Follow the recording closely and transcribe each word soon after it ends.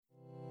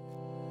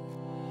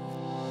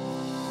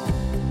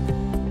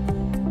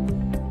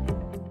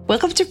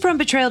Welcome to From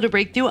Betrayal to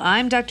Breakthrough.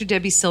 I'm Dr.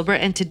 Debbie Silber,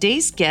 and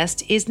today's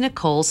guest is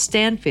Nicole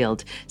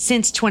Stanfield.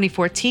 Since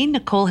 2014,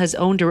 Nicole has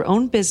owned her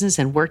own business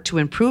and worked to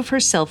improve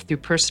herself through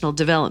personal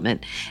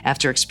development.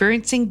 After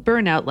experiencing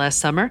burnout last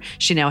summer,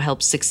 she now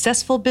helps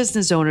successful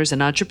business owners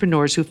and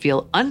entrepreneurs who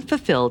feel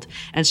unfulfilled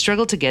and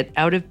struggle to get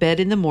out of bed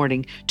in the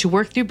morning to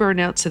work through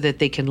burnout so that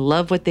they can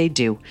love what they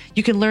do.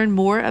 You can learn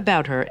more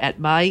about her at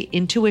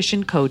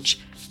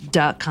myintuitioncoach.com.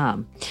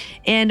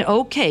 And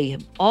okay,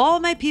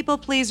 all my people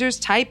pleasers,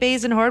 type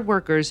A's, and hard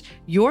workers,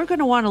 you're going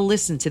to want to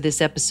listen to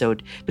this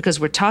episode because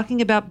we're talking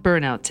about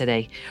burnout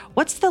today.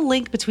 What's the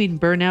link between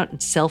burnout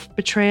and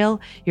self-betrayal?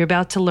 You're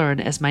about to learn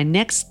as my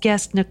next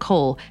guest,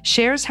 Nicole,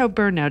 shares how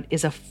burnout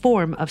is a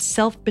form of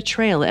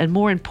self-betrayal and,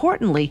 more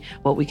importantly,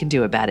 what we can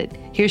do about it.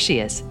 Here she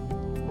is.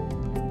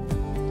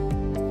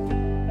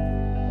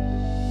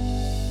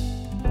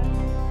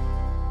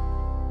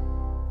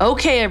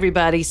 Okay,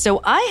 everybody.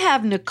 So I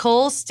have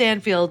Nicole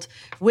Stanfield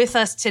with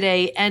us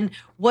today. And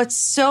what's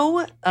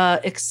so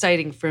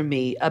exciting for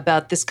me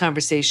about this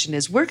conversation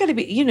is we're going to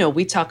be,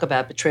 we talk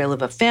about betrayal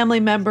of a family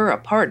member, a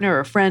partner,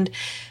 a friend,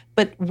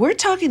 but we're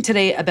talking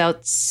today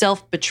about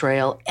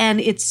self-betrayal, and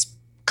it's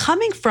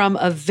coming from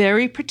a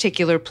very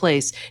particular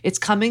place. It's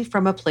coming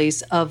from a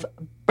place of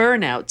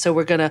burnout. So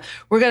we're gonna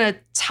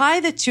tie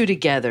the two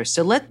together.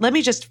 So let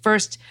me just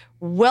first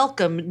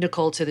welcome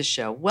Nicole to the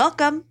show.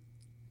 Welcome.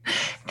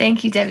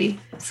 Thank you, Debbie.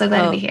 So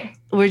glad to be here.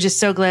 We're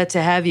just so glad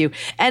to have you.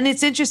 And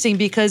it's interesting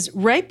because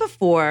right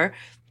before,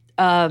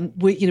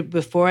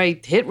 before I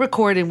hit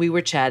record and we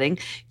were chatting,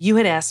 you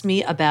had asked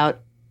me about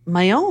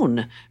my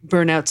own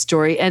burnout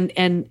story.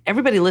 And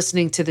everybody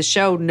listening to the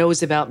show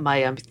knows about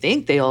I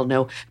think they all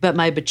know about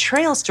my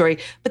betrayal story,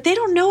 but they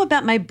don't know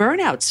about my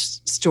burnout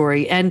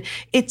story. And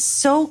it's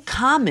so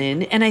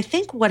common. And I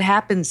think what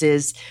happens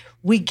is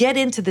we get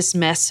into this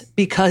mess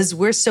because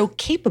we're so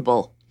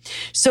capable.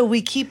 So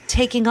we keep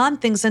taking on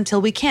things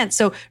until we can't.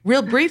 So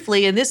real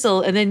briefly, and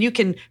then you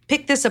can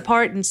pick this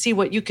apart and see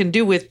what you can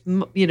do with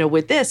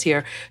this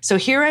here. So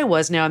here I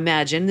was. Now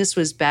imagine this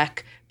was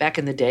back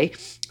in the day.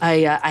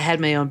 I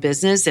had my own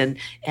business and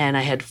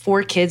I had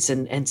 4 kids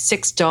and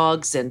 6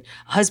 dogs and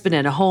a husband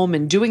and a home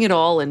and doing it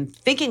all and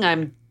thinking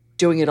I'm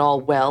doing it all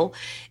well.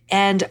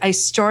 And I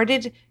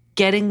started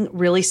getting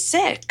really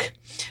sick.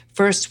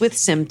 First with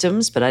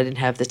symptoms, but I didn't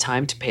have the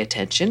time to pay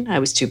attention. I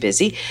was too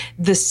busy.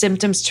 The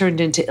symptoms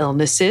turned into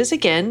illnesses.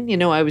 Again,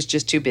 I was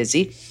just too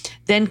busy.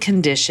 Then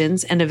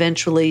conditions, and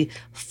eventually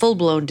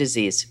full-blown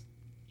disease.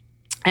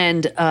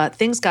 And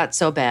things got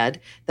so bad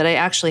that I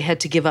actually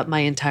had to give up my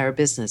entire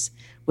business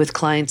with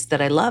clients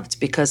that I loved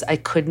because I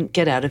couldn't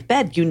get out of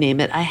bed. You name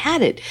it, I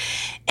had it.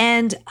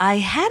 And I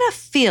had a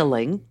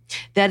feeling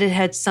that it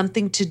had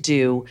something to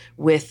do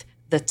with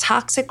the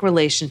toxic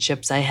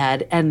relationships I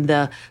had and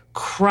the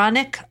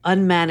chronic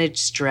unmanaged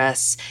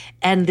stress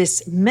and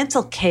this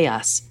mental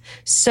chaos.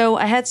 So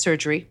I had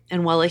surgery,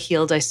 and while I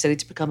healed, I studied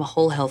to become a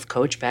whole health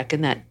coach back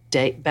in the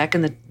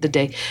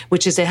day,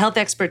 which is a health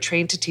expert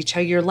trained to teach how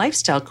your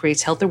lifestyle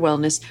creates health or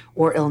wellness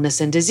or illness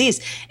and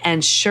disease.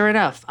 And sure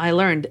enough, I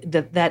learned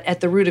that at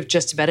the root of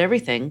just about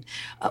everything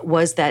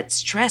was that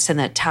stress and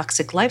that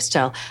toxic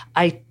lifestyle.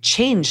 I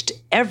changed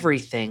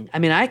everything. I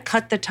mean, I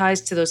cut the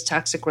ties to those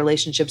toxic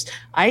relationships.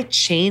 I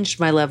changed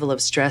my level of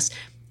stress.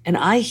 And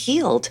I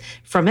healed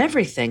from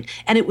everything.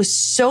 And it was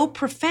so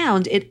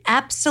profound. It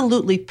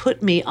absolutely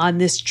put me on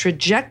this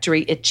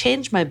trajectory. It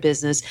changed my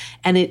business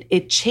and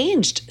it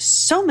changed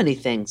so many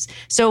things.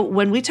 So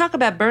when we talk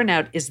about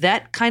burnout, is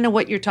that kind of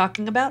what you're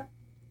talking about?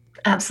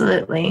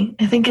 Absolutely.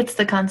 I think it's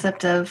the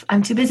concept of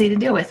I'm too busy to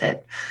deal with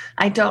it.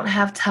 I don't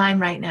have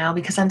time right now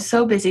because I'm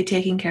so busy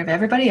taking care of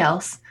everybody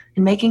else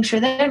and making sure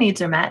that their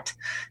needs are met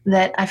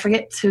that I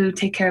forget to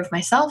take care of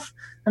myself.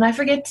 And I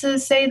forget to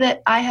say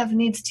that I have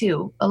needs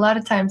too. A lot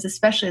of times,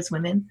 especially as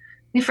women,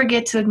 we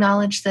forget to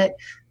acknowledge that,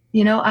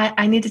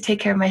 I need to take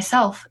care of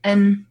myself.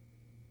 And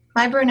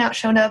my burnout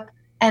showed up,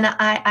 and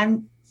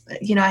I'm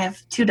I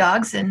have 2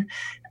 dogs and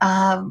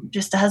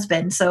just a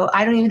husband. So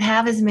I don't even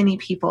have as many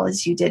people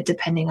as you did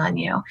depending on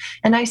you.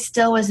 And I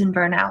still was in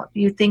burnout.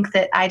 You think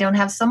that I don't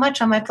have so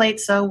much on my plate,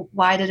 so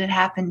why did it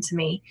happen to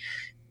me?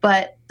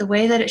 But the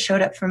way that it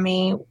showed up for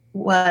me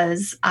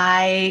was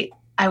I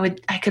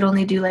could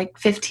only do like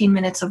 15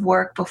 minutes of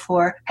work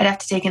before I'd have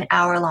to take an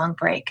hour-long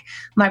break.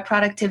 My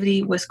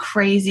productivity was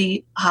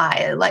crazy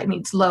high.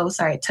 It's low.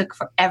 Sorry, it took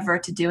forever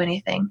to do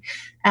anything.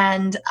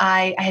 And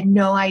I had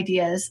no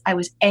ideas. I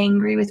was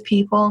angry with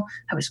people.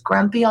 I was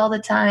grumpy all the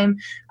time.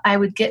 I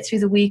would get through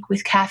the week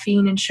with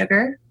caffeine and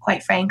sugar,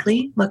 quite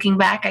frankly. Looking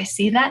back, I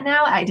see that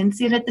now. I didn't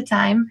see it at the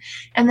time.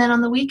 And then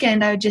on the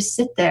weekend, I would just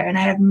sit there and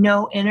I'd have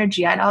no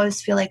energy. I'd always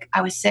feel like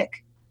I was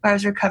sick or I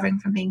was recovering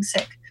from being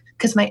sick,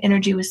 because my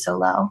energy was so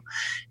low.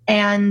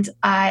 And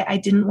I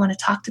didn't want to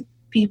talk to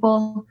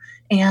people,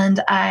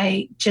 and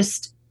I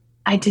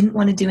didn't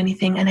want to do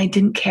anything, and I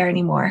didn't care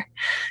anymore.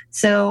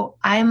 So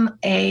I'm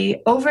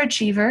a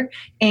overachiever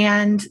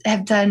and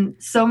have done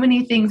so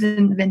many things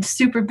and been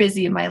super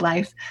busy in my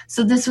life.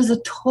 So this was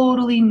a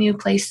totally new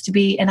place to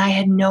be, and I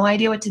had no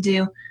idea what to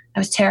do. I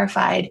was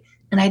terrified.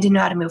 and I didn't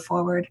know how to move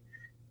forward.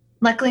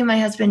 Luckily, my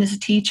husband is a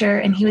teacher,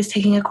 and he was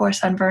taking a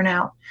course on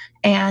burnout,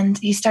 and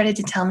he started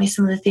to tell me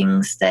some of the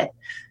things that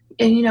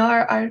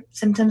are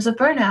symptoms of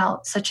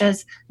burnout, such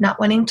as not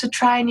wanting to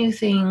try new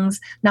things,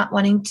 not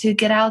wanting to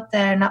get out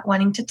there, not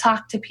wanting to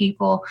talk to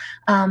people,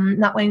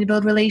 not wanting to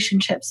build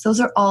relationships. Those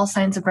are all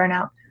signs of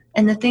burnout.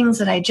 And the things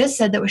that I just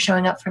said that were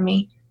showing up for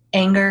me,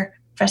 anger,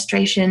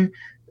 frustration,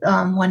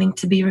 wanting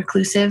to be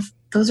reclusive,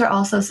 those are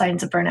also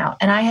signs of burnout.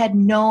 And I had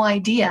no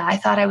idea. I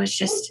thought I was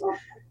just,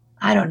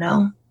 I don't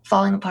know,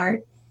 falling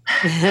apart.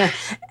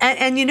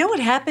 And you know what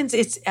happens?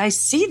 I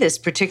see this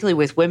particularly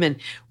with women.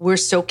 We're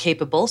so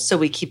capable, so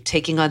we keep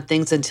taking on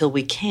things until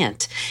we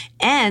can't.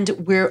 And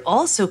we're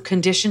also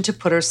conditioned to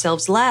put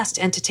ourselves last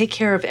and to take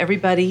care of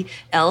everybody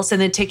else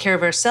and then take care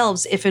of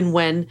ourselves if and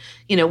when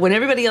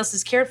everybody else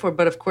is cared for.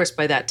 But of course,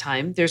 by that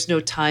time, there's no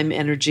time,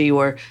 energy,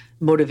 or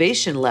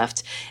motivation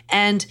left.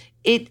 And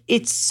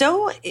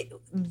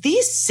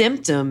these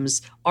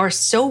symptoms are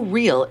so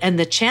real, and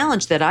the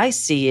challenge that I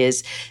see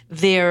is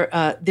they're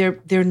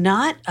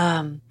not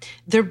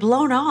they're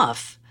blown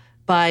off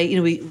by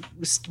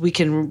we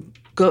can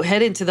go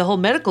head into the whole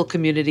medical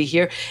community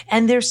here,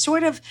 and they're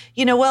sort of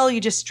you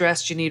just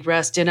stressed, you need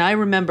rest. And I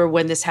remember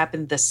when this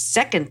happened the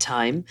second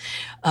time,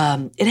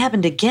 it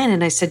happened again,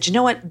 and I said, you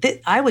know what,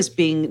 I was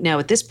being now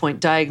at this point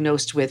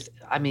diagnosed with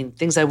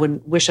things I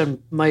wouldn't wish on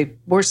my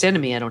worst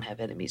enemy. I don't have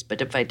enemies, but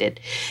if I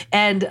did.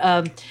 And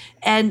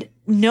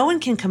no one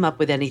can come up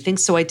with anything.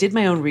 So I did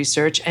my own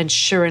research, and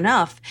sure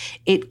enough,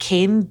 it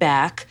came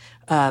back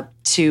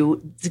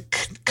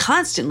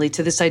constantly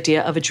to this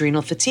idea of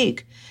adrenal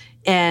fatigue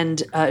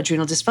and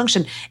adrenal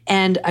dysfunction.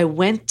 And I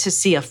went to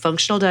see a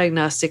functional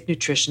diagnostic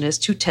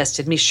nutritionist who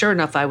tested me. Sure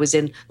enough, I was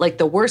in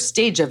the worst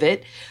stage of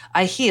it.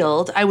 I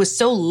healed. I was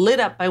so lit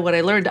up by what I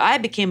learned. I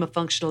became a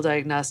functional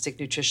diagnostic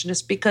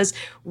nutritionist because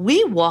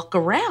we walk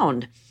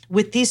around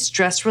with these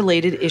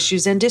stress-related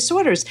issues and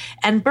disorders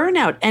and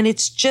burnout. And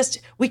it's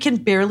just, we can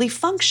barely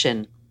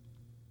function.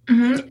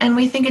 Mm-hmm. And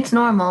we think it's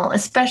normal,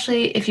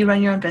 especially if you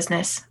run your own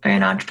business or you're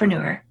an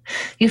entrepreneur.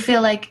 You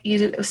feel like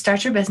you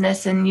start your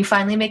business and you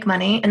finally make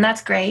money, and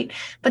that's great.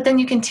 But then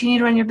you continue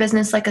to run your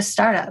business like a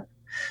startup.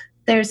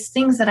 There's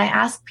things that I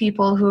ask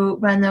people who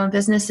run their own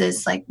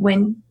businesses, like,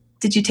 when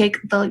did you take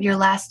your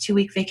last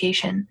 2-week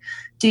vacation?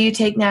 Do you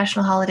take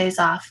national holidays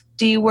off?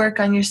 Do you work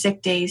on your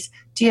sick days?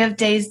 Do you have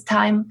days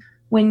time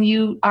when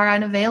you are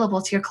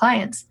unavailable to your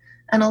clients?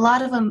 And a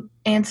lot of them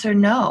answer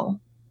no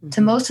to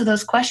most of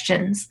those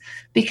questions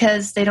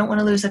because they don't want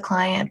to lose a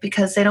client,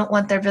 because they don't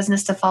want their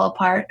business to fall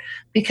apart,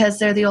 because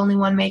they're the only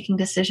one making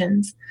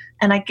decisions.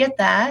 And I get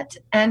that.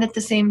 And at the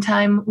same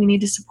time, we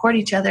need to support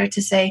each other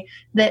to say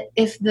that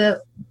if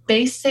the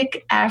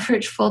basic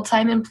average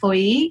full-time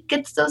employee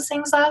gets those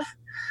things off,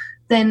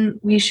 then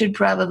we should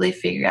probably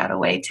figure out a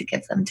way to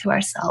give them to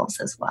ourselves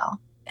as well.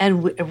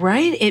 And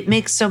right, it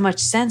makes so much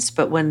sense.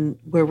 But when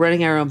we're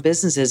running our own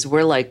businesses,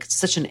 we're like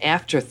such an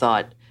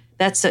afterthought.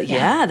 That's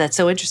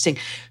so interesting.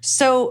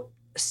 So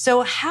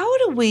how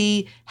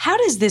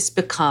does this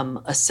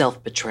become a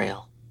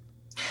self-betrayal?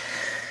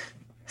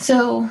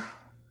 So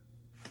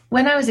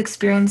when I was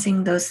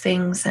experiencing those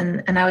things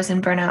and I was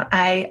in burnout,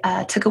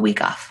 I took a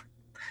week off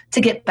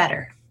to get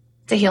better,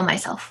 to heal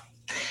myself.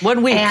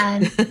 1 week.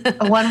 And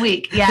 1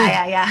 week.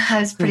 Yeah. I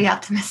was pretty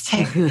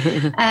optimistic.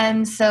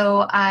 And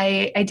so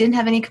I didn't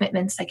have any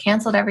commitments. I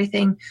canceled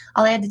everything.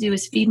 All I had to do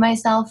was feed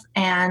myself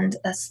and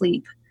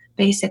sleep,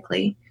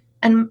 basically.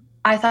 And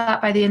I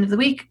thought by the end of the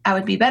week, I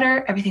would be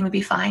better. Everything would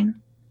be fine.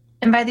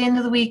 And by the end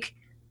of the week,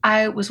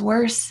 I was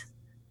worse.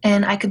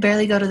 And I could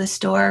barely go to the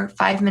store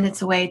 5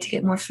 minutes away to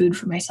get more food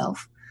for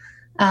myself.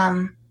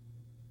 And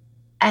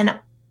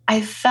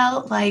I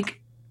felt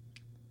like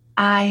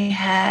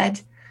I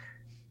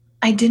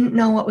didn't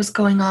know what was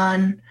going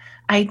on.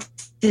 I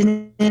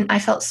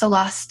felt so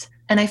lost.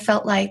 And I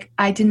felt like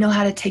I didn't know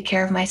how to take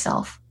care of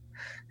myself.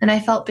 And I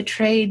felt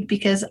betrayed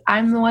because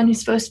I'm the one who's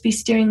supposed to be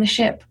steering the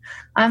ship.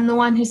 I'm the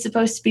one who's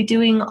supposed to be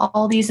doing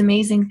all these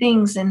amazing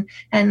things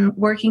and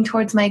working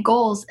towards my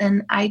goals.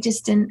 And I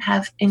just didn't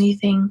have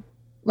anything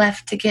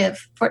left to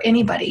give for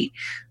anybody,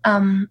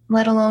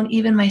 let alone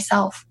even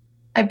myself.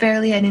 I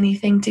barely had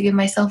anything to give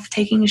myself.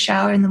 Taking a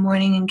shower in the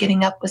morning and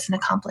getting up was an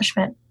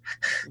accomplishment.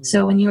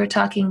 So when you were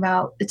talking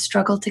about the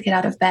struggle to get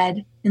out of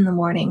bed in the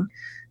morning,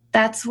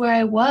 that's where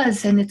I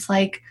was. And it's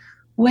like,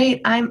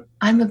 wait, I'm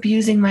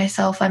abusing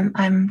myself.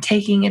 I'm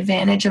taking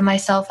advantage of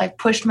myself. I've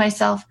pushed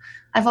myself.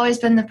 I've always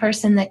been the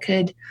person that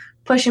could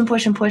push and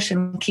push and push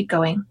and keep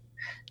going.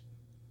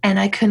 And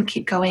I couldn't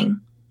keep going.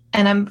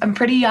 And I'm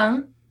pretty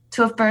young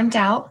to have burnt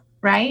out,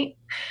 right?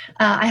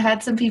 I've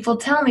had some people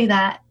tell me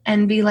that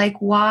and be like,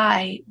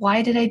 why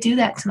did I do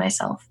that to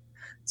myself?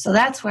 So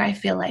that's where I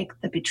feel like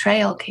the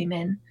betrayal came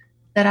in,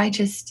 that I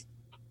just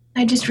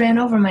ran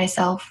over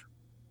myself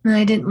and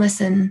I didn't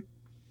listen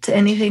to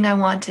anything I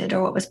wanted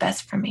or what was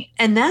best for me.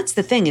 And that's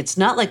the thing. It's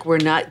not like we're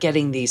not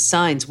getting these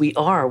signs.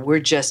 We're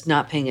just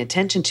not paying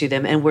attention to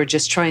them, and we're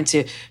just trying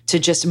to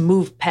just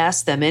move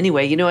past them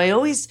anyway.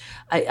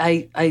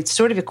 I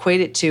sort of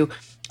equate it to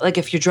like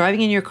if you're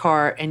driving in your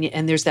car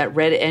and there's that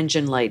red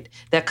engine light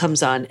that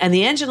comes on and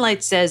the engine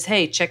light says,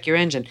 hey, check your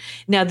engine.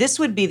 Now, this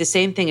would be the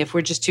same thing if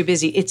we're just too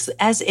busy. It's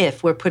as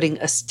if we're putting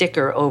a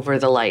sticker over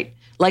the light,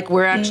 like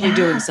we're actually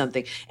doing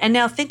something. And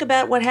now think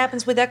about what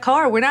happens with that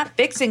car. We're not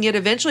fixing it.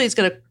 Eventually it's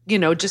going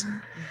to, just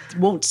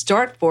won't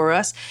start for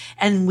us.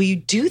 And we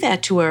do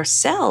that to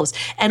ourselves.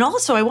 And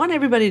also, I want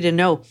everybody to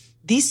know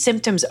these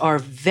symptoms are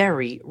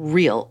very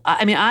real.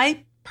 I mean,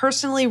 I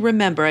personally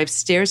remember, I have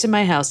stairs in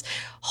my house,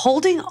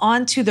 holding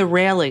onto the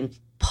railing,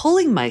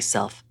 pulling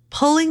myself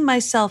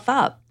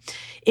up.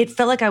 It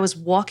felt like I was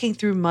walking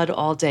through mud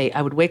all day.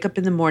 I would wake up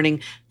in the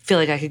morning, feel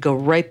like I could go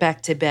right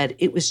back to bed.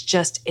 It was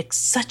just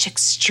such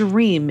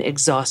extreme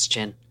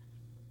exhaustion.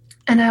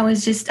 And I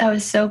was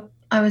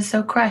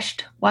so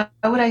crushed. Why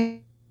would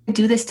I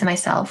do this to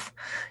myself?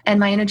 And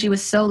my energy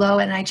was so low,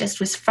 and I just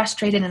was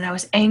frustrated, and I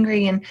was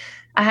angry, and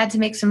I had to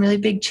make some really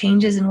big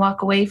changes and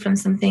walk away from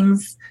some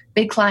things,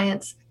 big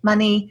clients,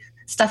 money,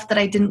 stuff that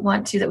I didn't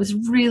want to, that was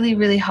really,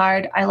 really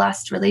hard. I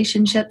lost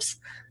relationships,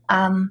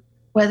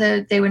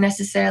 whether they were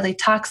necessarily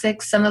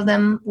toxic. Some of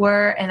them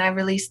were, and I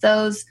released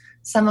those.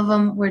 Some of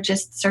them were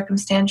just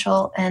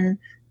circumstantial and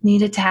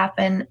needed to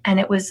happen. And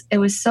it was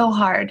so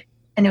hard,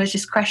 and it was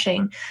just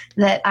crushing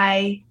that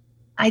I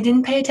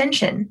didn't pay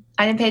attention.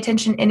 I didn't pay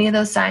attention to any of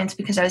those signs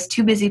because I was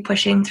too busy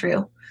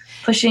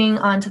pushing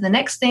on to the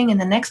next thing and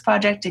the next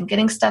project and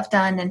getting stuff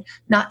done, and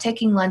not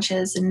taking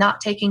lunches and not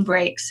taking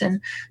breaks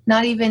and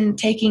not even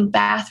taking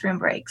bathroom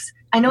breaks.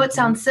 I know it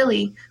sounds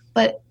silly,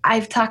 but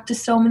I've talked to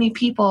so many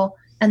people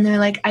and they're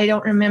like, I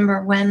don't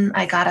remember when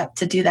I got up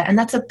to do that. And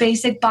that's a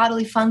basic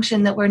bodily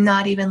function that we're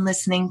not even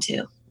listening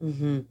to.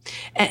 Mm-hmm.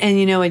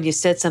 And you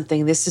said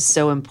something, this is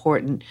so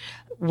important,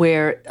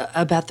 where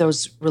about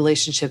those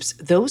relationships,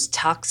 those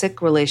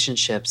toxic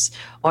relationships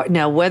are,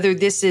 now whether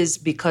this is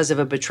because of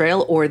a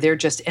betrayal or they're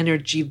just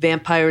energy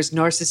vampires,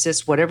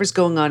 narcissists, whatever's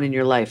going on in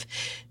your life,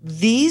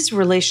 these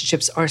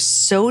relationships are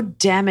so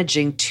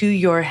damaging to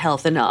your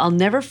health. And I'll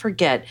never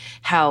forget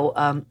how,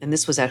 and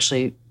this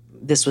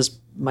was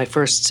my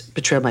first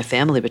betrayal, my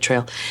family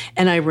betrayal.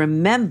 And I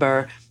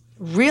remember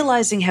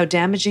realizing how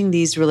damaging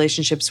these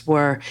relationships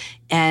were,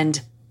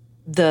 and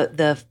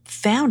the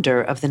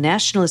founder of the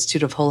National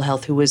Institute of Whole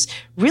Health, who was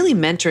really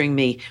mentoring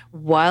me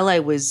while I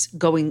was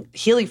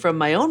healing from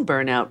my own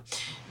burnout,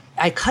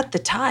 I cut the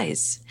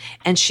ties.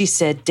 And she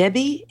said,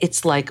 Debbie,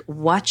 it's like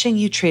watching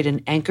you trade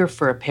an anchor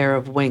for a pair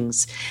of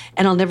wings.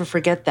 And I'll never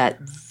forget that.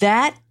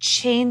 That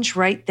change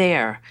right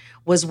there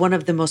was one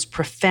of the most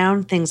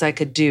profound things I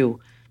could do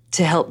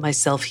to help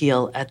myself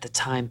heal at the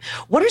time.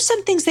 What are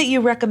some things that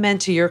you recommend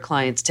to your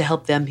clients to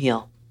help them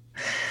heal?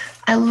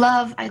 I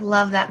love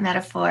that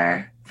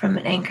metaphor from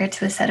an anchor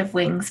to a set of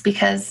wings,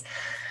 because,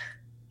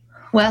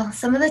 well,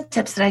 some of the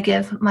tips that I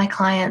give my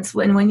clients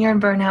when you're in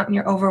burnout and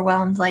you're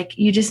overwhelmed, like,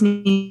 you just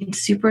need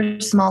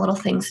super small little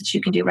things that you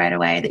can do right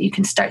away that you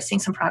can start seeing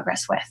some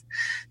progress with.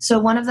 So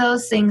one of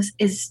those things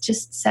is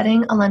just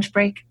setting a lunch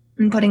break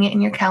and putting it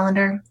in your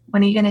calendar.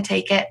 When are you going to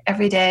take it?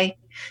 Every day.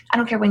 I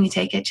don't care when you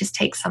take it, just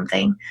take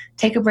something.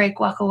 Take a break,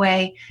 walk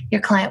away.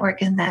 Your client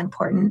work isn't that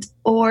important.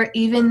 Or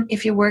even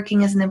if you're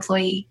working as an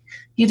employee,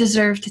 you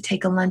deserve to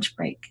take a lunch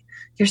break.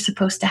 You're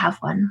supposed to have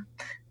one.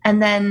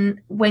 And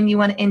then when you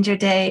want to end your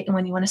day and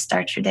when you want to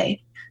start your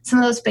day, some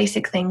of those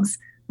basic things,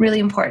 really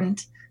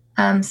important.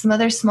 Some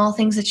other small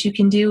things that you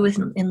can do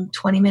in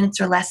 20 minutes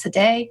or less a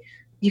day.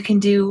 You can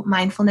do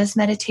mindfulness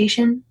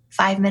meditation,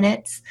 5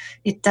 minutes.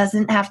 It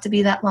doesn't have to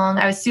be that long.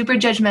 I was super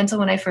judgmental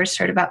when I first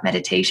heard about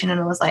meditation, and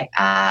I was like,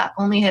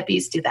 only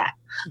hippies do that.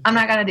 I'm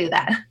not going to do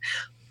that.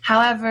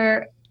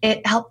 However,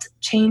 it helped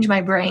change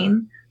my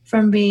brain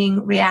from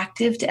being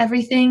reactive to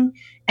everything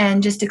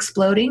and just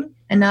exploding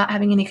and not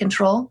having any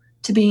control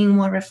to being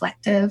more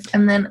reflective.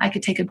 And then I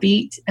could take a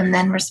beat and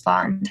then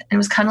respond. And it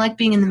was kind of like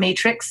being in the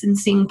Matrix and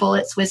seeing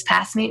bullets whiz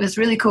past me. It was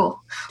really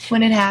cool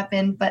when it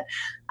happened. But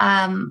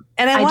and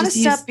I want to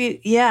stop you.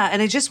 Yeah.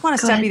 And I just want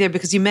to stop you there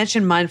because you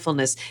mentioned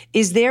mindfulness.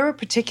 Is there a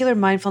particular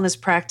mindfulness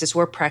practice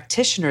or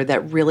practitioner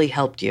that really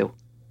helped you?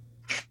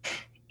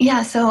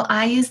 Yeah. So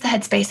I use the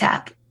Headspace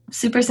app.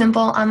 Super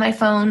simple on my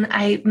phone.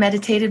 I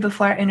meditated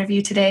before our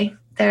interview today.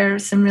 There are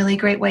some really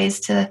great ways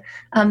to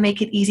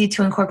make it easy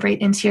to incorporate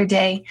into your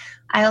day.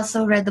 I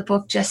also read the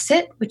book Just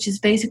Sit, which is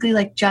basically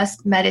like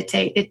just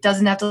meditate. It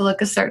doesn't have to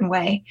look a certain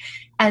way.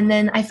 And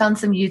then I found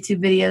some YouTube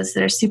videos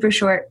that are super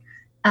short.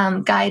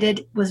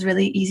 Guided was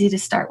really easy to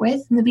start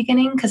with in the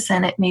beginning because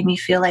then it made me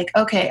feel like,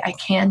 okay, I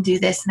can do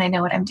this and I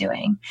know what I'm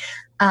doing.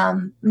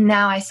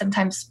 Now I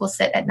sometimes will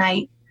sit at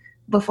night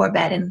before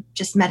bed and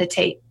just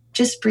meditate,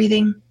 just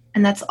breathing.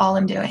 And that's all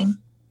I'm doing.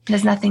 It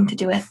has nothing to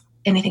do with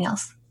anything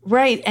else.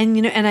 Right.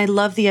 And, and I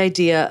love the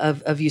idea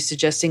of you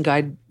suggesting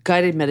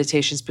guided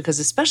meditations, because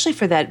especially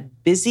for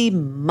that busy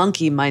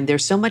monkey mind,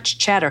 there's so much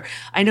chatter.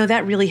 I know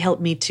that really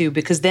helped me too,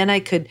 because then I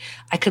could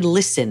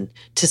listen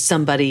to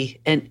somebody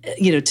and,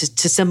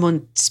 to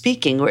someone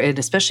speaking, and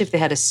especially if they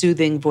had a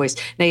soothing voice.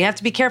 Now you have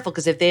to be careful,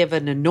 because if they have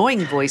an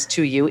annoying voice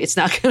to you, it's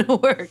not going to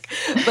work.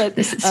 But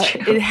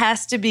it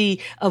has to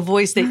be a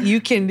voice that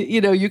you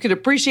can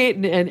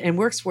appreciate and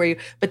works for you.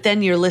 But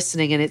then you're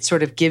listening, and it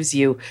sort of gives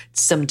you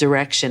some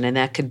direction, and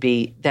that could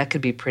be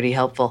pretty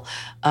helpful.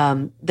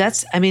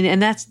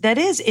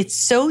 It's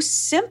so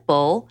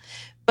simple,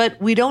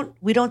 but we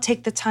don't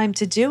take the time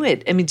to do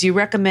it. I mean, do you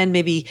recommend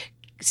maybe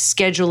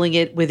scheduling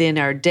it within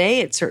our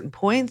day at certain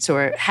points,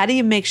 or how do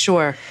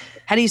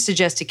you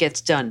suggest it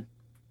gets done?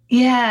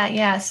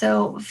 Yeah.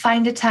 So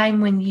find a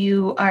time when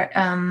you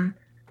are,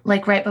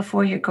 like right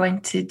before you're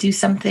going to do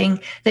something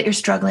that you're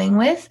struggling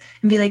with,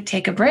 and be like,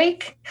 take a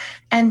break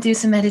and do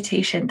some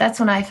meditation.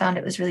 That's when I found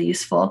it was really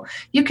useful.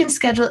 You can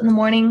schedule it in the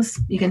mornings.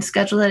 You can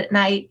schedule it at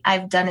night.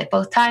 I've done it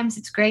both times.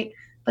 It's great.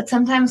 But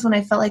sometimes when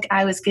I felt like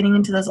I was getting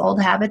into those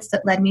old habits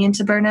that led me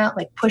into burnout,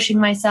 like pushing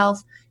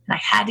myself, and I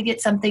had to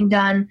get something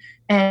done,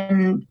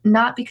 and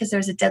not because there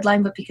was a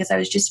deadline, but because I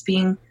was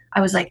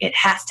like, it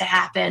has to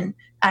happen.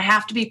 I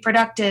have to be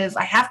productive.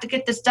 I have to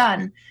get this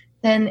done.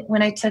 Then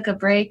when I took a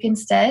break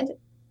instead,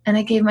 and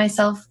I gave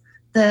myself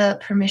the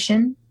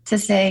permission to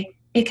say,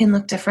 it can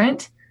look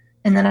different,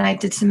 and then I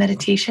did some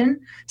meditation,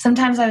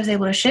 sometimes I was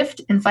able to shift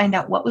and find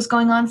out what was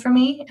going on for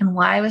me and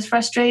why I was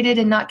frustrated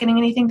and not getting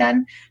anything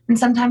done. And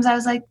sometimes I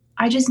was like,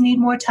 I just need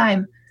more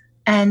time,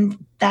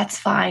 and that's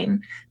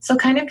fine. So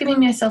kind of giving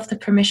myself the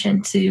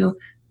permission to,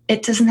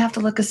 it doesn't have to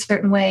look a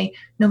certain way.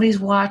 Nobody's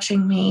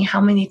watching me,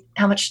 how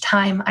much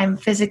time I'm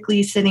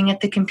physically sitting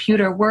at the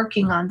computer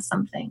working on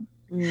something.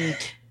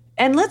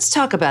 And let's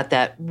talk about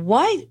that.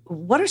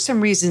 What are some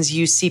reasons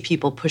you see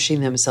people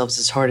pushing themselves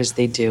as hard as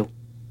they do?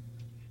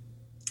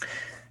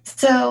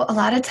 So a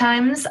lot of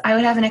times I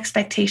would have an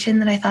expectation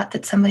that I thought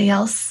that somebody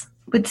else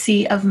would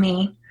see of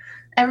me.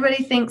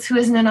 Everybody who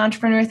isn't an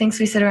entrepreneur thinks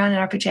we sit around in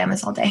our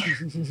pajamas all day,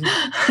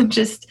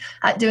 just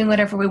doing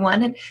whatever we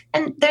want.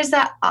 And there's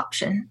that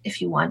option if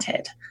you want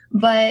it.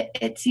 But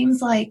it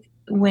seems like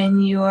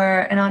when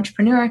you're an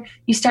entrepreneur,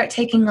 you start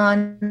taking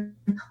on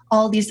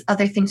all these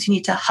other things. You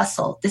need to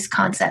hustle this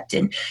concept,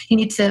 and you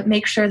need to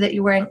make sure that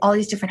you're wearing all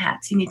these different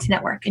hats. You need to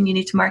network, and you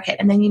need to market,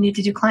 and then you need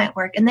to do client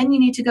work, and then you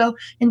need to go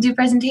and do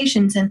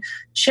presentations and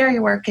share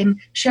your work and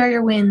share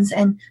your wins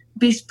and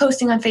be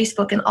posting on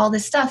Facebook and all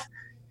this stuff.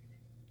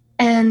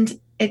 And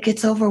it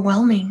gets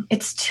overwhelming.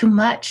 It's too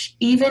much.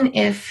 Even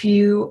if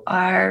you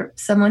are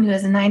someone who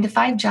has a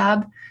 9-to-5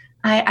 job,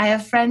 I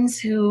have friends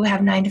who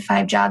have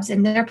 9-to-5 jobs,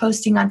 and they're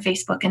posting on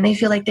Facebook, and they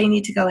feel like they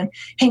need to go and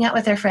hang out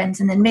with their friends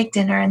and then make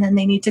dinner, and then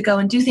they need to go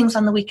and do things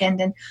on the weekend.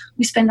 And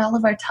we spend all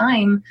of our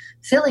time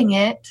filling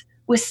it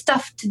with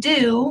stuff to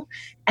do,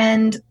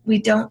 and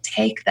we don't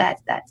take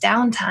that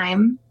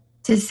downtime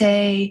to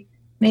say,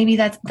 maybe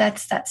that's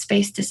that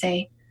space to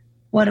say,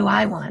 what do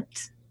I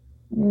want?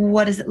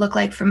 What does it look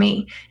like for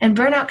me? And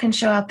burnout can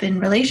show up in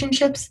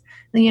relationships.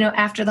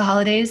 After the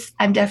holidays,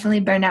 I'm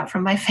definitely burned out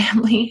from my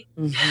family,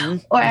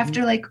 or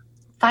after like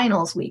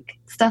finals week,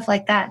 stuff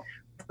like that.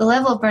 The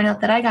level of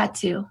burnout that I got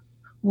to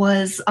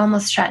was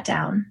almost shut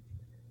down.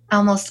 I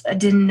almost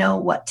didn't know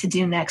what to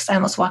do next. I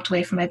almost walked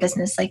away from my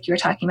business, like you were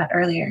talking about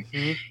earlier.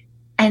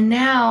 And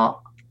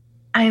now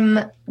I'm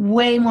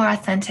way more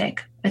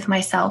authentic with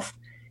myself.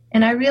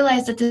 And I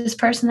realized that this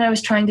person that I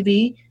was trying to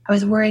be, I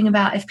was worrying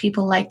about if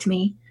people liked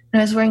me,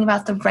 and I was worrying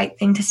about the right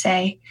thing to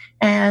say,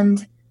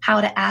 and how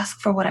to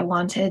ask for what I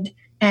wanted,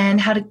 and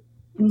how to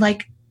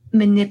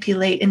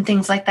manipulate and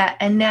things like that.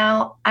 And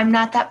now I'm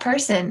not that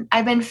person.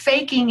 I've been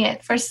faking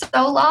it for so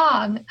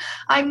long.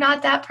 I'm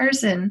not that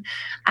person.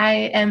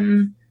 I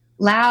am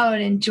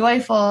loud and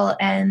joyful,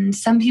 and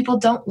some people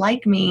don't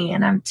like me,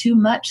 and I'm too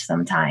much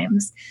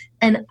sometimes.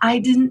 And I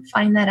didn't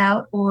find that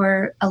out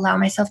or allow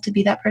myself to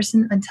be that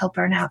person until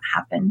burnout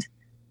happened.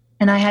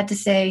 And I had to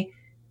say,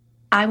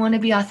 I want to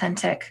be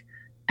authentic,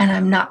 and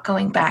I'm not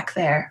going back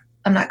there.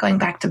 I'm not going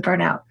back to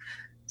burnout.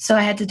 So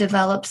I had to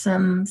develop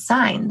some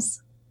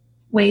signs,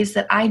 ways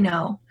that I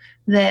know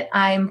that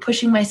I'm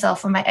pushing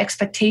myself when my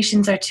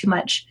expectations are too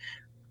much.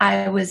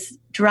 I was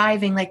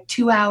driving like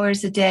 2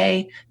 hours a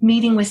day,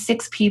 meeting with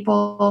 6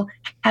 people,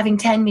 having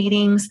 10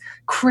 meetings,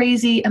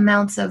 crazy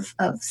amounts of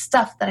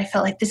stuff that I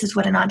felt like this is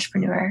what an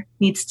entrepreneur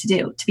needs to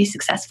do to be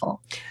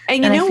successful.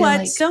 And you know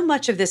what? So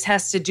much of this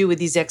has to do with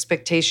these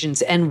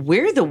expectations, and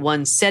we're the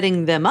ones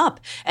setting them up.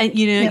 And,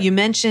 you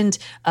mentioned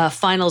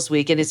finals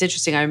week, and it's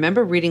interesting. I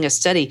remember reading a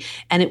study,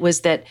 and it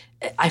was that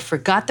I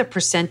forgot the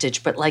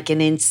percentage, but like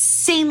an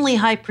insanely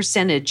high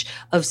percentage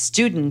of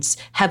students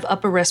have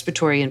upper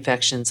respiratory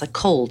infections, like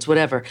colds,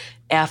 whatever,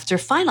 after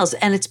finals.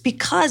 And it's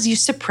because you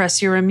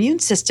suppress your immune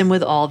system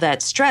with all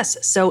that stress.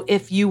 So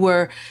if you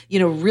were,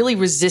 really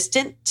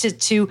resistant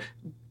to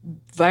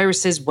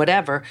viruses,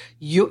 whatever,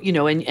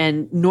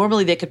 and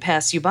normally they could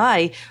pass you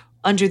by,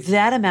 under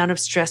that amount of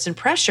stress and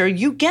pressure,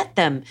 you get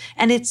them.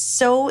 And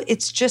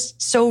it's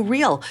just so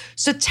real.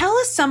 So tell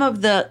us some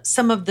of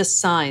the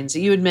signs that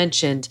you had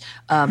mentioned,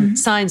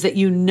 signs that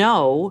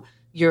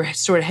you're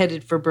sort of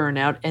headed for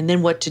burnout, and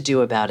then what to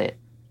do about it.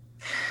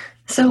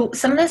 So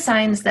some of the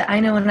signs that I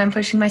know when I'm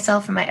pushing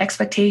myself and my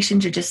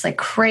expectations are just like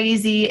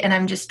crazy and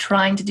I'm just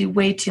trying to do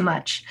way too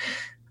much.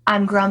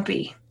 I'm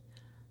grumpy.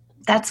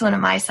 That's one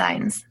of my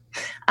signs.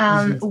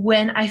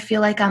 When I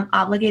feel like I'm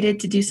obligated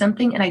to do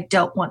something and I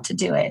don't want to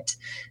do it.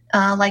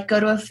 Like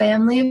go to a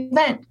family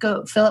event,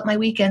 go fill up my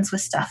weekends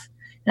with stuff.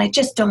 And I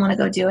just don't want to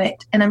go do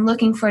it. And I'm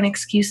looking for an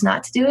excuse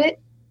not to do it.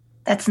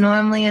 That's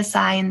normally a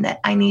sign that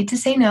I need to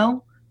say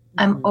no.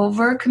 I'm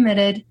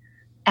overcommitted.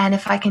 And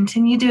if I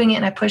continue doing it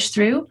and I push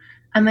through,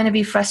 I'm going to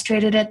be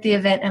frustrated at the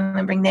event. I'm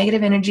going to bring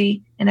negative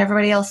energy and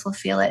everybody else will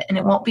feel it. And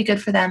it won't be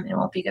good for them. It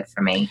won't be good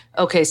for me.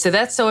 Okay, so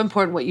that's so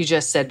important what you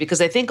just said,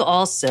 because I think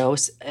also,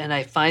 and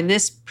I find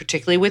this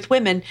particularly with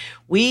women,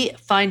 we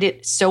find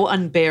it so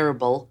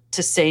unbearable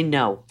to say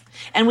no.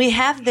 And we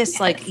have this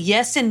like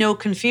yes and no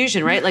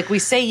confusion, right? Like we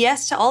say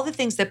yes to all the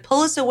things that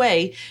pull us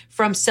away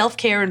from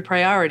self-care and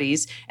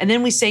priorities. And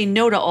then we say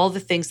no to all the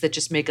things that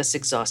just make us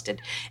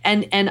exhausted.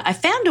 And I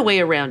found a way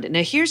around it.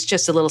 Now, here's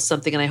just a little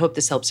something, and I hope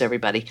this helps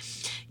everybody.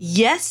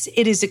 Yes,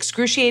 it is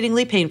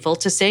excruciatingly painful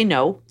to say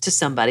no to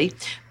somebody.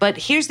 But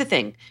here's the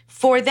thing.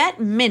 For that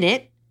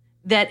minute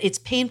that it's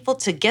painful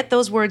to get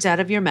those words out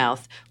of your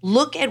mouth,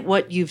 look at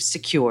what you've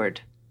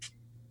secured.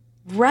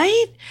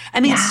 Right? I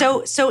mean,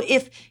 so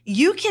if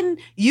you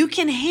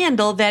can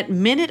handle that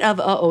minute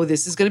of,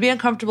 this is going to be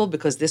uncomfortable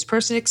because this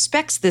person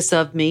expects this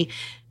of me,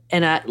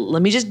 and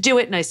let me just do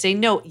it, and I say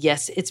no.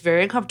 Yes, it's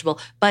very uncomfortable,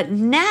 but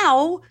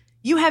now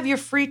you have your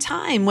free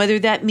time, whether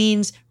that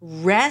means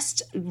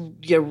rest,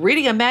 you're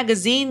reading a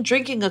magazine,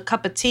 drinking a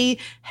cup of tea,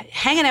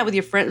 hanging out with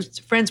your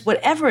friends,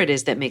 whatever it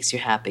is that makes you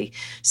happy.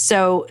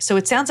 So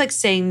it sounds like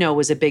saying no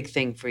was a big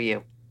thing for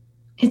you.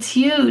 It's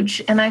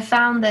huge. And I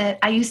found that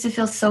I used to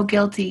feel so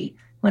guilty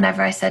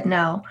whenever I said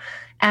no.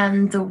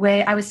 And the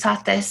way I was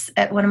taught this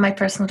at one of my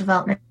personal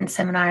development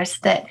seminars,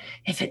 that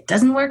if it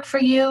doesn't work for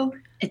you,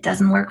 it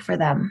doesn't work for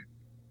them.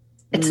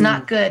 It's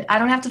not good. I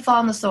don't have to fall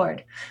on the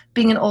sword.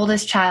 Being an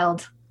oldest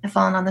child, I've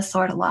fallen on the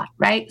sword a lot,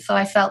 right? So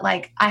I felt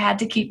like I had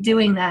to keep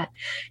doing that.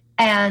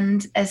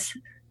 And as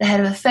the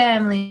head of a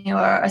family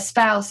or a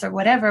spouse or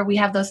whatever,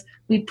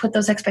 we put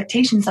those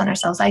expectations on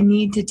ourselves. I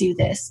need to do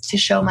this to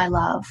show my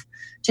love,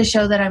 to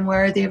show that I'm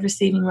worthy of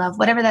receiving love,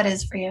 whatever that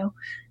is for you.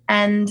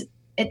 And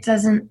it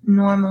doesn't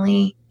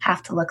normally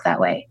have to look that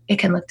way. It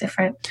can look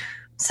different.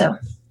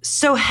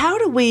 So how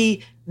do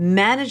we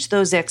manage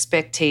those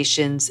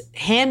expectations,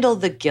 handle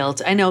the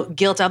guilt? I know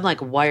guilt, I'm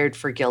like wired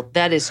for guilt.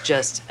 That is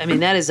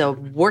that is a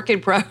work in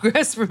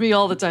progress for me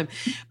all the time.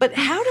 But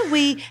how do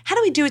we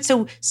do it?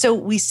 So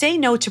we say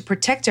no to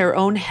protect our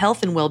own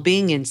health and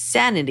well-being and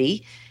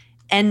sanity,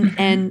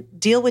 and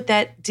deal with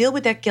that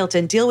guilt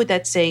and deal with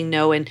that saying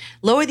no and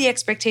lower the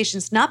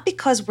expectations, not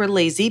because we're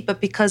lazy,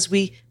 but because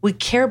we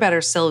care about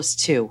ourselves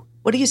too.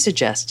 What do you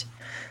suggest?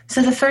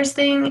 So the first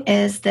thing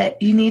is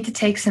that you need to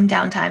take some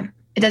downtime.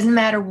 It doesn't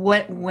matter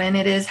when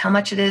it is, how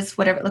much it is,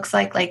 whatever it looks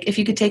like. Like if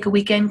you could take a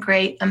weekend,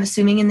 great. I'm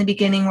assuming in the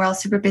beginning we're all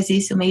super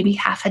busy, so maybe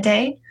half a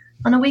day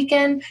on a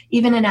weekend,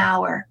 even an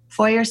hour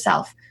for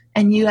yourself,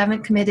 and you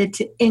haven't committed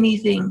to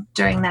anything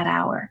during that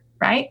hour,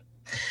 right?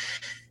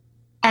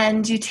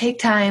 And you take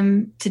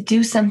time to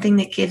do something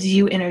that gives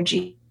you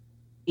energy.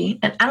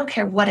 And I don't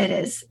care what it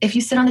is. If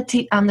you sit on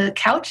the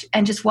couch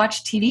and just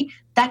watch TV,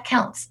 that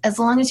counts as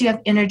long as you have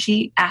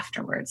energy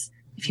afterwards.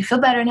 If you feel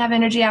better and have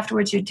energy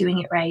afterwards, you're doing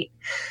it right.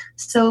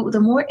 So the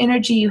more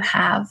energy you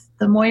have,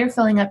 the more you're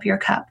filling up your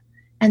cup.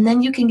 And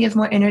then you can give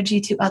more energy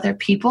to other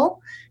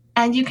people.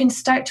 And you can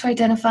start to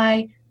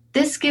identify,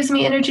 this gives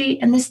me energy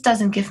and this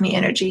doesn't give me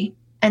energy.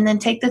 And then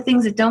take the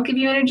things that don't give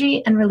you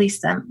energy and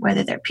release them,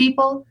 whether they're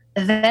people,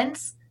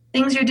 events,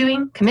 things you're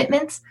doing,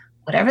 commitments,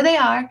 whatever they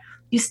are.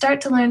 You start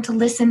to learn to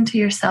listen to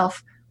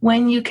yourself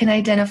when you can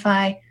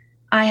identify,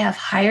 I have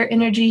higher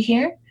energy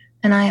here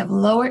and I have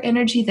lower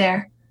energy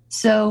there.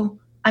 So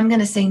I'm going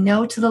to say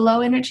no to the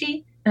low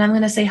energy and I'm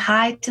going to say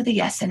hi to the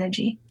yes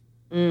energy.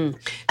 I'm going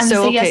to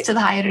say yes to the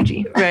high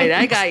energy. Right.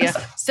 I got you.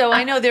 So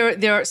I know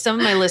there are some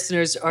of my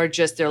listeners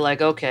they're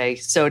like, okay,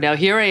 so now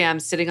here I am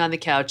sitting on the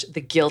couch.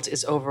 The guilt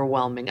is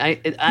overwhelming.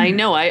 I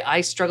know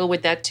I struggle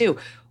with that too.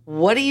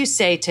 What do you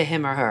say to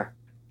him or her?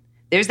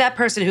 There's that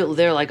person who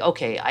they're like,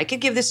 okay, I could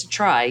give this a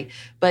try,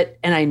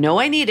 and I know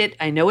I need it.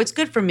 I know it's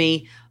good for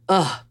me.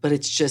 But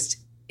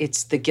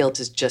it's the guilt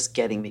is just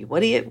getting me.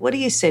 What do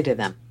you say to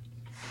them?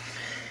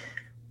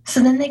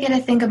 So then they get to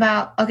think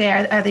about,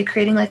 okay, are they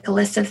creating like a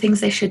list of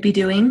things they should be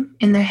doing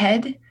in their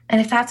head?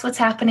 And if that's what's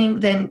happening,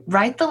 then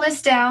write the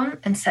list down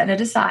and set it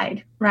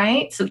aside,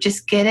 right? So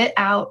just get it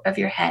out of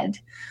your head.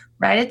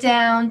 Write it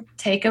down,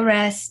 take a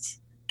rest,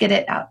 get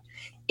it out.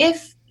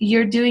 If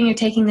you're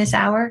taking this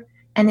hour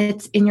and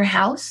it's in your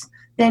house,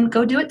 then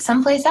go do it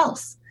someplace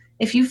else.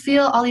 If you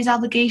feel all these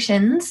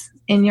obligations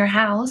in your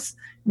house,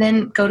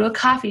 then go to a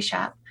coffee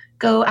shop,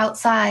 go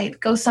outside,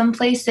 go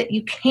someplace that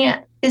you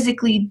can't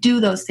physically do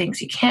those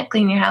things. You can't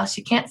clean your house.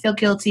 You can't feel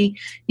guilty.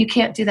 You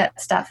can't do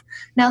that stuff.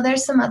 Now,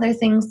 there's some other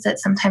things that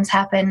sometimes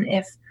happen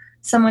if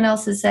someone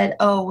else has said,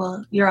 oh,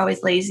 well, you're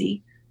always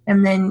lazy.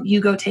 And then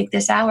you go take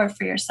this hour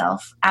for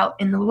yourself out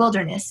in the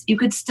wilderness. You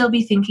could still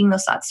be thinking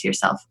those thoughts to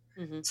yourself.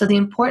 Mm-hmm. So the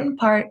important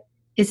part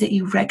is that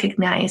you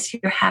recognize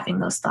you're having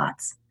those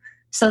thoughts.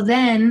 So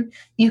then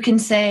you can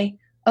say,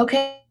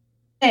 okay,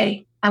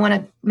 hey, I want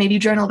to maybe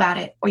journal about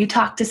it, or you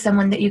talk to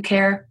someone that you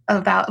care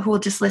about who will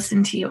just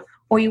listen to you,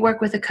 or you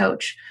work with a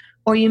coach,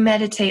 or you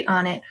meditate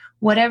on it.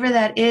 Whatever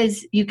that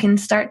is, you can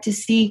start to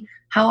see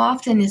how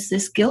often is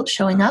this guilt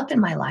showing up in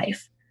my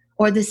life,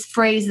 or this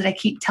phrase that I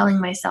keep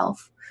telling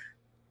myself.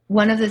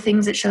 One of the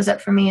things that shows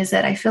up for me is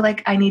that I feel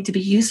like I need to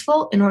be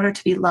useful in order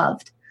to be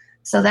loved.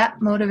 So that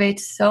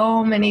motivates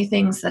so many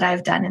things that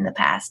I've done in the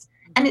past.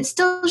 And it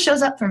still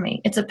shows up for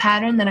me. It's a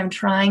pattern that I'm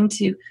trying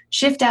to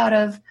shift out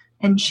of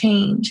and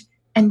change.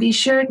 And be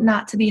sure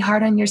not to be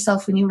hard on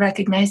yourself when you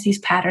recognize these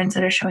patterns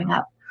that are showing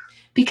up,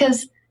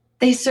 because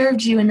they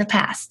served you in the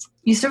past.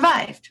 You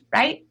survived,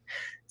 right?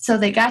 So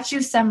they got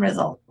you some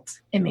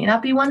results. It may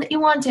not be one that you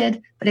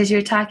wanted, but as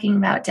you're talking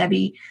about,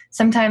 Debbie,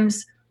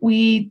 sometimes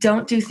we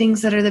don't do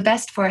things that are the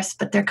best for us,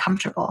 but they're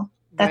comfortable.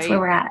 That's where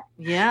we're at.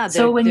 Yeah.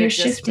 So when they're you're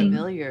just shifting,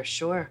 familiar,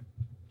 sure.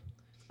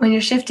 When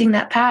you're shifting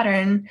that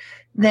pattern,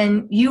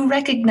 then you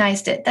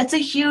recognized it. That's a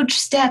huge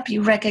step.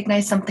 You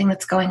recognize something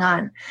that's going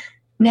on.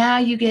 Now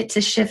you get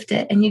to shift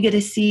it and you get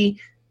to see,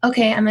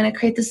 okay, I'm going to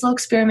create this little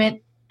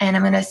experiment and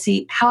I'm going to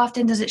see how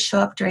often does it show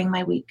up during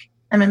my week.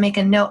 I'm going to make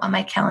a note on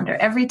my calendar.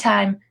 Every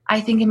time I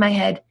think in my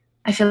head,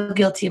 I feel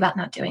guilty about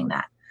not doing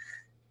that.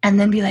 And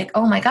then be like,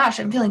 oh my gosh,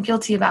 I'm feeling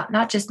guilty about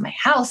not just my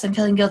house, I'm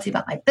feeling guilty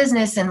about my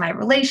business and my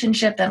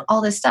relationship and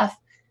all this stuff.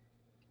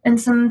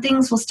 And some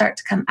things will start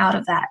to come out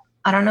of that.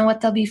 I don't know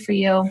what they'll be for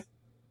you.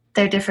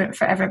 They're different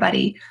for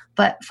everybody,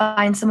 but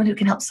find someone who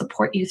can help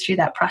support you through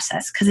that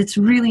process, because it's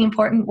really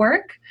important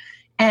work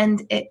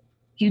and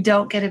you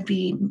don't get to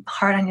be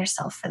hard on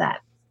yourself for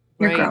that.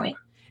 You're growing.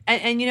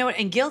 And you know what?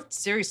 And guilt,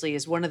 seriously,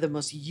 is one of the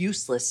most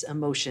useless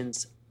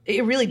emotions.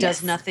 It really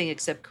does nothing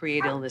except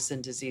create illness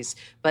and disease.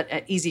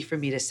 But easy for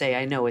me to say.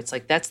 I know it's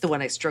like that's the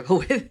one I struggle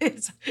with.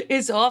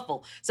 It's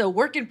awful. So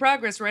work in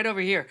progress right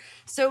over here.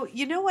 So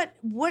you know what?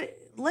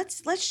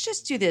 Let's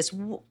just do this.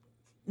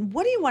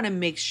 What do you want to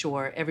make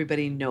sure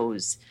everybody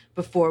knows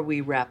before we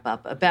wrap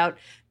up about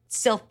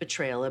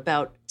self-betrayal,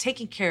 about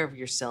taking care of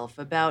yourself,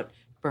 about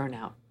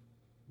burnout?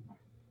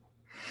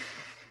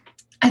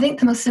 I think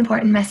the most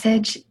important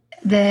message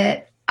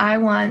that I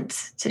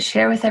want to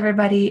share with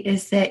everybody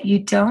is that you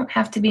don't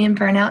have to be in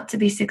burnout to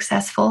be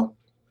successful.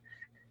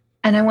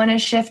 And I want to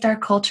shift our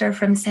culture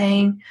from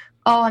saying,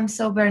 oh, I'm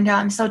so burned out,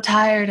 I'm so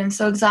tired, I'm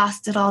so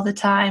exhausted all the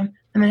time,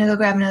 I'm going to go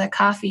grab another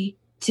coffee,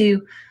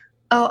 to,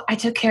 oh, I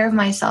took care of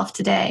myself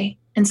today,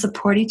 and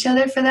support each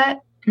other for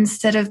that,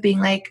 instead of being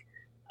like,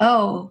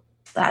 oh,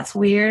 that's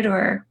weird,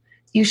 or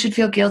you should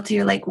feel guilty,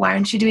 or like, why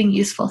aren't you doing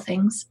useful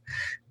things?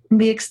 And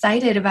be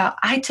excited about,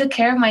 I took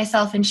care of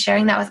myself, and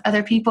sharing that with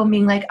other people,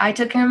 being like, I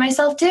took care of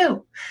myself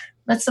too.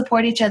 Let's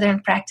support each other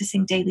in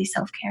practicing daily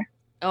self-care.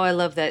 Oh, I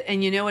love that.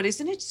 And you know what?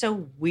 Isn't it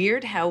so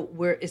weird how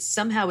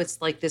somehow it's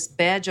like this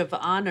badge of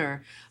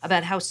honor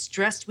about how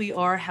stressed we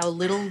are, how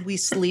little we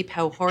sleep,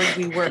 how hard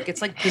we work.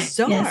 It's like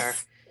bizarre.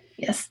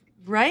 Yes.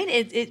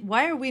 Right?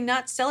 Why are we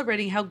not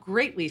celebrating how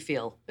great we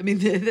feel? I mean,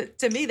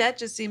 to me, that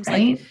just seems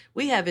like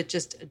we have it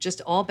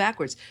just all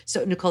backwards.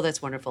 So, Nicole,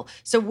 that's wonderful.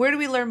 So where do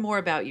we learn more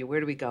about you? Where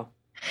do we go?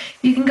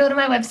 You can go to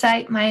my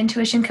website,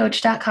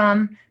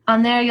 myintuitioncoach.com.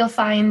 On there, you'll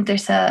find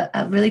there's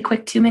a really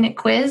quick 2-minute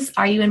quiz,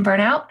 Are You in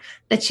Burnout?,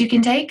 that you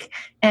can take.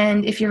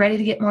 And if you're ready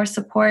to get more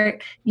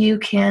support, you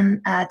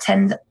can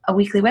attend a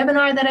weekly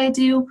webinar that I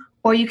do,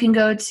 or you can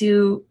go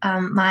to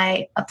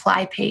my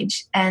apply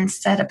page and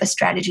set up a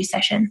strategy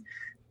session.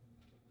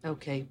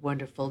 Okay,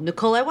 wonderful.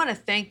 Nicole, I want to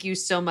thank you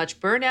so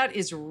much. Burnout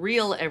is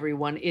real,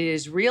 everyone. It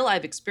is real.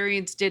 I've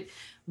experienced it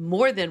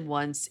more than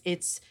once.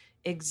 It's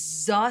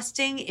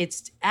exhausting.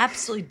 It's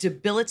absolutely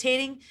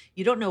debilitating.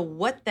 You don't know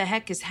what the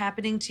heck is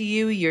happening to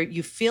you.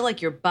 You feel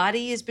like your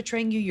body is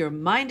betraying you. Your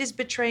mind is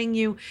betraying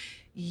you.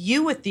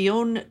 You with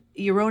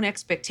your own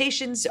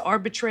expectations are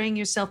betraying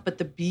yourself. But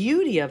the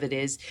beauty of it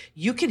is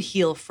you can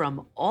heal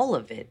from all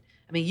of it.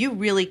 I mean, you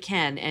really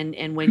can.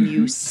 And when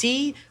you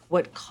see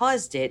what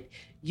caused it,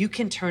 you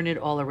can turn it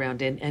all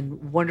around,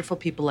 and wonderful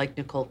people like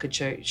Nicole could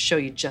show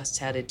you just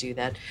how to do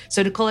that.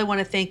 So, Nicole, I want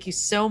to thank you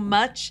so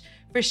much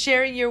for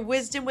sharing your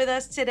wisdom with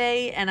us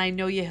today, and I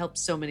know you helped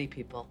so many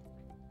people.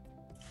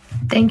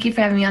 Thank you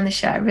for having me on the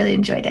show. I really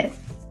enjoyed it.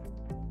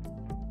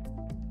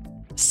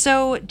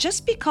 So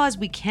just because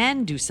we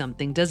can do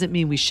something doesn't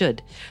mean we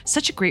should.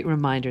 Such a great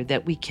reminder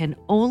that we can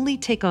only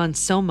take on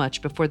so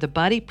much before the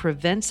body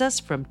prevents us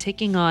from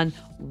taking on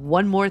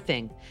one more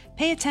thing.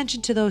 Pay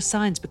attention to those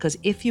signs, because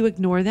if you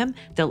ignore them,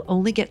 they'll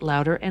only get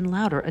louder and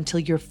louder until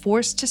you're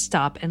forced to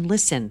stop and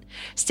listen.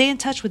 Stay in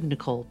touch with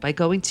Nicole by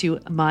going to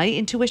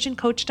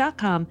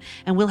myintuitioncoach.com,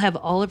 and we'll have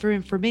all of her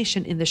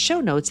information in the show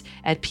notes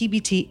at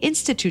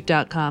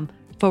pbtinstitute.com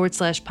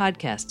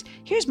burnout.com/podcast.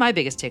 Here's my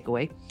biggest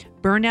takeaway.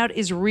 Burnout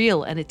is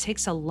real and it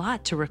takes a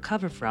lot to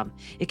recover from.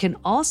 It can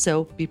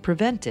also be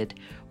prevented.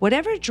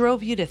 Whatever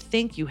drove you to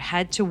think you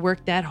had to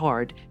work that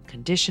hard,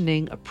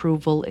 conditioning,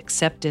 approval,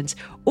 acceptance,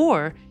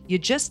 or you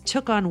just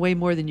took on way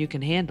more than you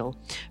can handle,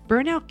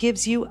 burnout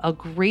gives you a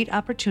great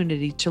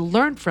opportunity to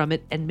learn from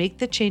it and make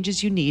the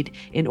changes you need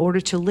in order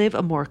to live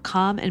a more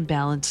calm and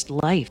balanced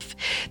life.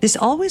 This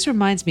always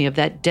reminds me of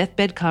that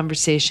deathbed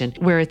conversation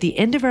where at the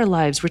end of our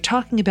lives, we're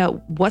talking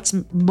about what's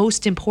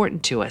most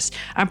important to us.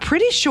 I'm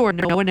pretty sure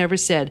no one ever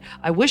said,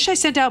 I wish I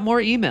sent out more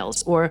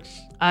emails, or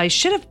I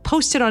should have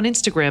posted on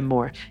Instagram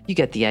more. You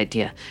get the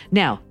idea.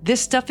 Now,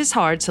 this stuff is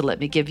hard, so let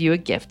me give you a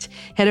gift.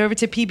 Head over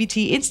to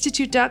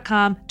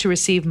pbtinstitute.com to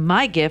receive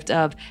my gift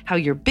of How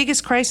Your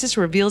Biggest Crisis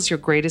Reveals Your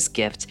Greatest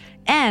Gift.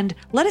 And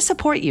let us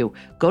support you.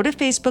 Go to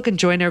Facebook and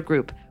join our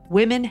group,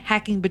 Women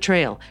Hacking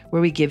Betrayal,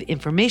 where we give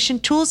information,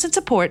 tools, and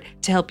support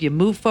to help you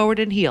move forward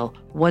and heal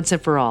once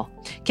and for all.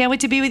 Can't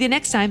wait to be with you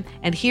next time,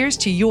 and here's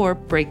to your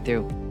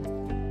breakthrough.